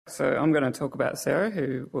So I'm going to talk about Sarah,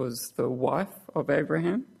 who was the wife of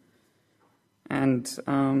Abraham. And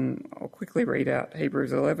I'll quickly read out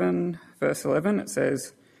Hebrews 11, verse 11. It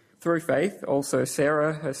says, "Through faith also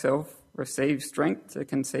Sarah herself received strength to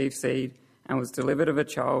conceive seed and was delivered of a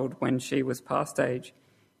child when she was past age,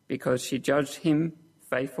 because she judged him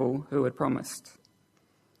faithful who had promised."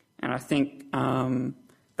 And I think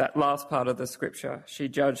that last part of the scripture, she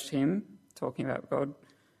judged him, talking about God,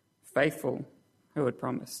 faithful who had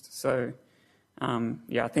promised. So,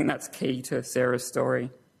 I think that's key to Sarah's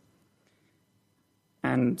story.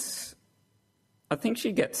 And I think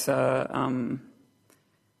she gets,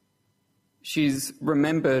 she's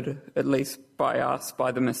remembered, at least by us,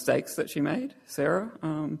 by the mistakes that she made, Sarah.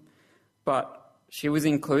 But she was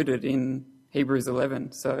included in Hebrews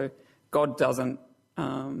 11. So God doesn't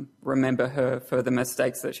remember her for the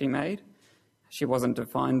mistakes that she made. She wasn't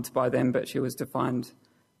defined by them, but she was defined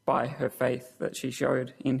by her faith that she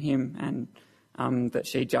showed in him, and that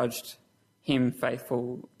she judged him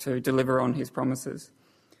faithful to deliver on his promises.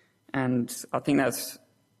 And I think that's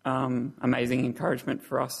amazing encouragement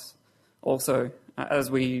for us also. As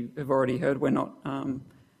we have already heard, we're not,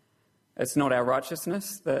 it's not our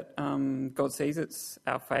righteousness that God sees, it's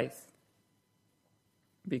our faith.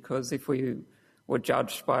 Because if we were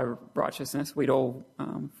judged by righteousness, we'd all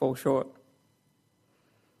fall short.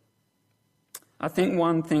 I think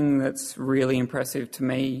one thing that's really impressive to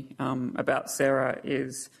me about Sarah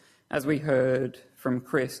is, as we heard from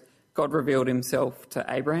Chris, God revealed himself to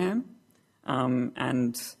Abraham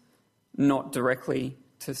and not directly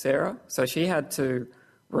to Sarah. So she had to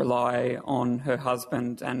rely on her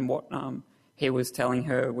husband and what he was telling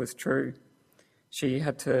her was true. She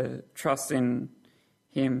had to trust in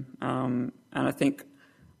him. And I think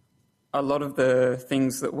a lot of the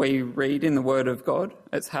things that we read in the Word of God,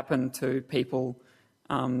 it's happened to people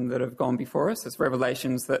that have gone before us. It's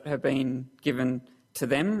revelations that have been given to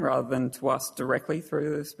them rather than to us directly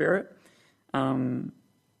through the Spirit. But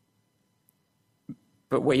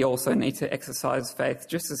we also need to exercise faith,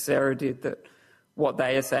 just as Sarah did, that what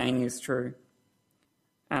they are saying is true.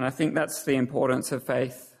 And I think that's the importance of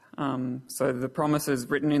faith. So the promises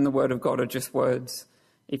written in the Word of God are just words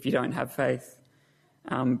if you don't have faith.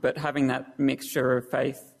 But having that mixture of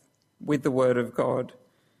faith with the Word of God,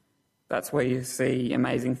 that's where you see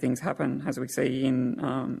amazing things happen, as we see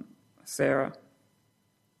in Sarah,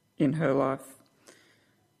 in her life.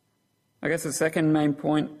 I guess the second main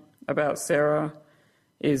point about Sarah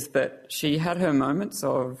is that she had her moments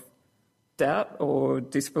of doubt or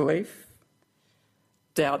disbelief,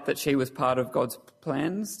 doubt that she was part of God's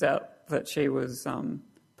plans, doubt that she was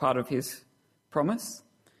part of his promise.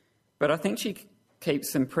 But I think she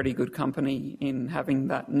keeps some pretty good company in having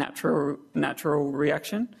that natural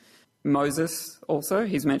reaction. Moses also,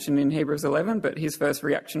 he's mentioned in Hebrews 11, but his first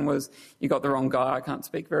reaction was, "You got the wrong guy, I can't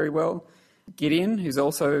speak very well." Gideon, who's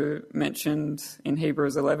also mentioned in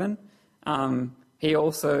Hebrews 11, he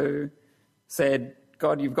also said,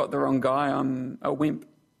 "God, you've got the wrong guy, I'm a wimp.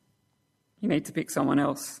 You need to pick someone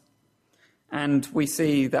else." And we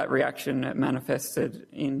see that reaction manifested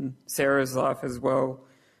in Sarah's life as well,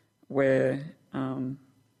 where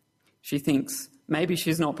she thinks maybe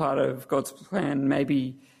she's not part of God's plan,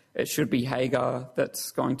 maybe it should be Hagar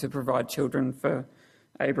that's going to provide children for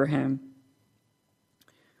Abraham.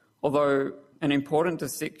 Although an important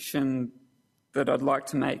distinction that I'd like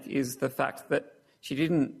to make is the fact that she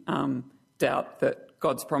didn't doubt that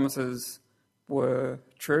God's promises were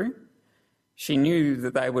true. She knew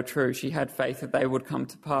that they were true. She had faith that they would come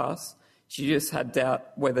to pass. She just had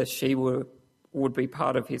doubt whether she would be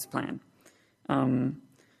part of his plan,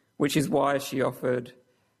 which is why she offered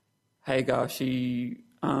Hagar. She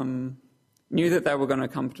knew that they were going to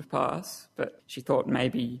come to pass, but she thought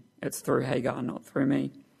maybe it's through Hagar, not through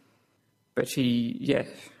me. But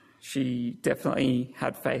she definitely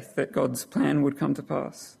had faith that God's plan would come to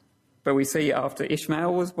pass. But we see after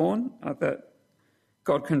Ishmael was born that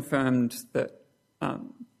God confirmed that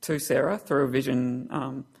to Sarah through a vision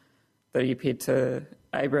that he appeared to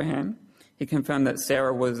Abraham. He confirmed that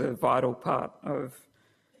Sarah was a vital part of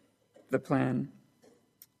the plan.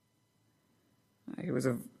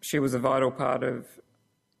 She was a vital part of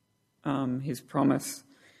his promise.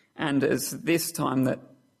 And it's this time that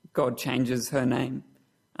God changes her name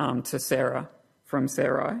to Sarah from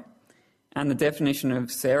Sarai. And the definition of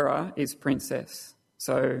Sarah is princess.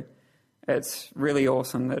 So it's really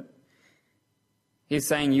awesome that he's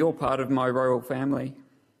saying, "You're part of my royal family."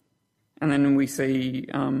 And then we see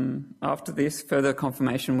after this, further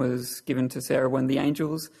confirmation was given to Sarah when the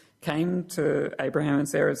angels came to Abraham and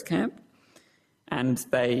Sarah's camp, and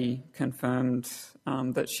they confirmed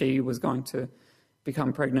that she was going to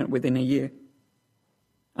become pregnant within a year.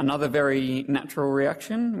 Another very natural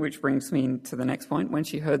reaction, which brings me to the next point, when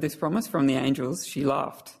she heard this promise from the angels, she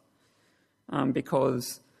laughed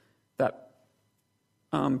because that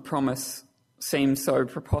promise seemed so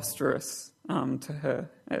preposterous to her.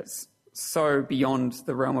 It's so beyond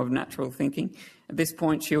the realm of natural thinking. At this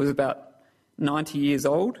point, she was about 90 years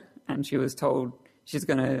old, and she was told she's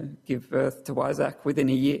going to give birth to Isaac within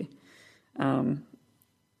a year.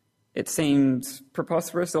 It seemed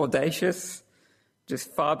preposterous, audacious,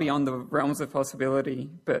 just far beyond the realms of possibility.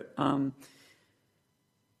 But the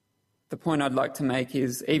point I'd like to make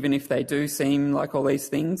is, even if they do seem like all these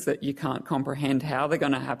things that you can't comprehend how they're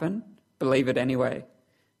going to happen, believe it anyway.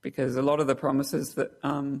 Because a lot of the promises that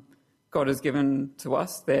God has given to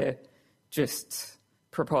us, they're just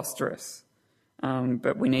preposterous.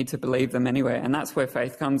 But we need to believe them anyway. And that's where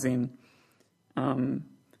faith comes in.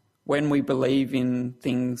 When we believe in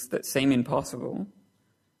things that seem impossible,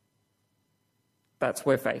 that's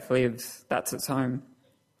where faith lives. That's its home.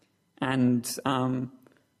 And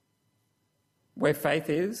where faith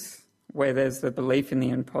is, where there's the belief in the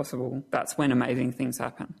impossible, that's when amazing things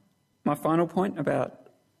happen. My final point about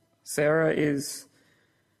Sarah is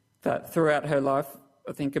that throughout her life,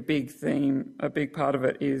 I think a big theme, a big part of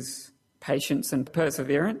it is patience and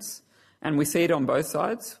perseverance. And we see it on both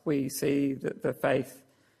sides. We see that the faith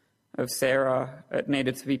of Sarah, it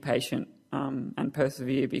needed to be patient and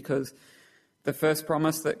persevere, because the first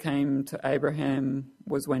promise that came to Abraham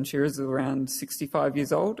was when she was around 65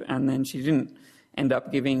 years old, and then she didn't end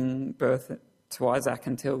up giving birth to Isaac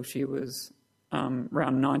until she was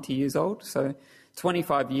around 90 years old. So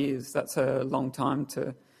 25 years, that's a long time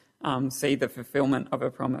to see the fulfillment of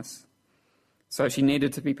a promise. So she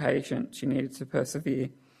needed to be patient, she needed to persevere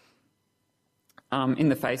in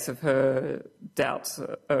the face of her doubts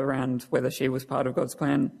around whether she was part of God's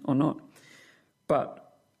plan or not. But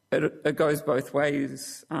it goes both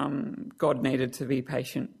ways. God needed to be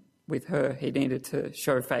patient with her. He needed to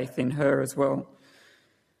show faith in her as well.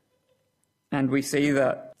 And we see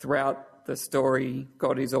that throughout the story,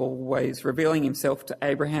 God is always revealing himself to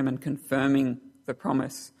Abraham and confirming the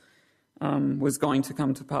promise was going to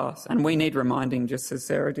come to pass. And we need reminding, just as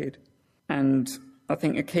Sarah did. And I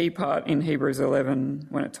think a key part in Hebrews 11,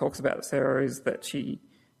 when it talks about Sarah, is that she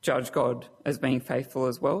judged God as being faithful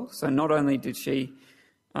as well. So not only did she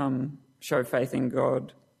show faith in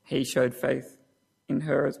God, he showed faith in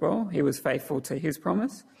her as well. He was faithful to his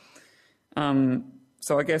promise.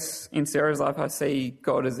 So I guess in Sarah's life, I see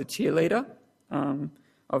God as a cheerleader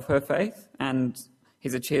of her faith, and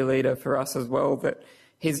he's a cheerleader for us as well, that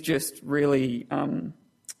he's just really,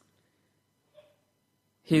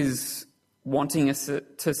 he's wanting us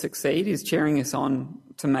to succeed. He's cheering us on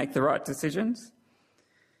to make the right decisions.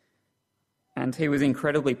 And he was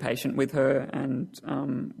incredibly patient with her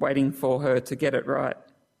and waiting for her to get it right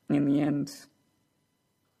in the end.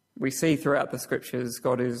 We see throughout the scriptures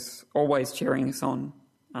God is always cheering us on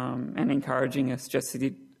and encouraging us, just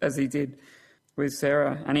as he did with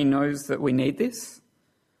Sarah. And he knows that we need this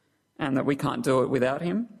and that we can't do it without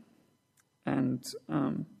him. And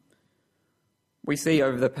we see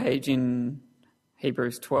over the page in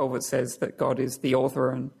Hebrews 12, it says that God is the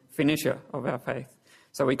author and finisher of our faith.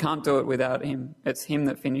 So we can't do it without him. It's him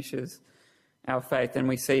that finishes our faith. And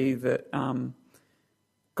we see that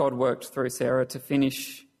God worked through Sarah to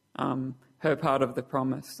finish her part of the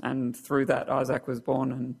promise. And through that, Isaac was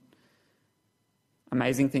born, and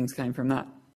amazing things came from that.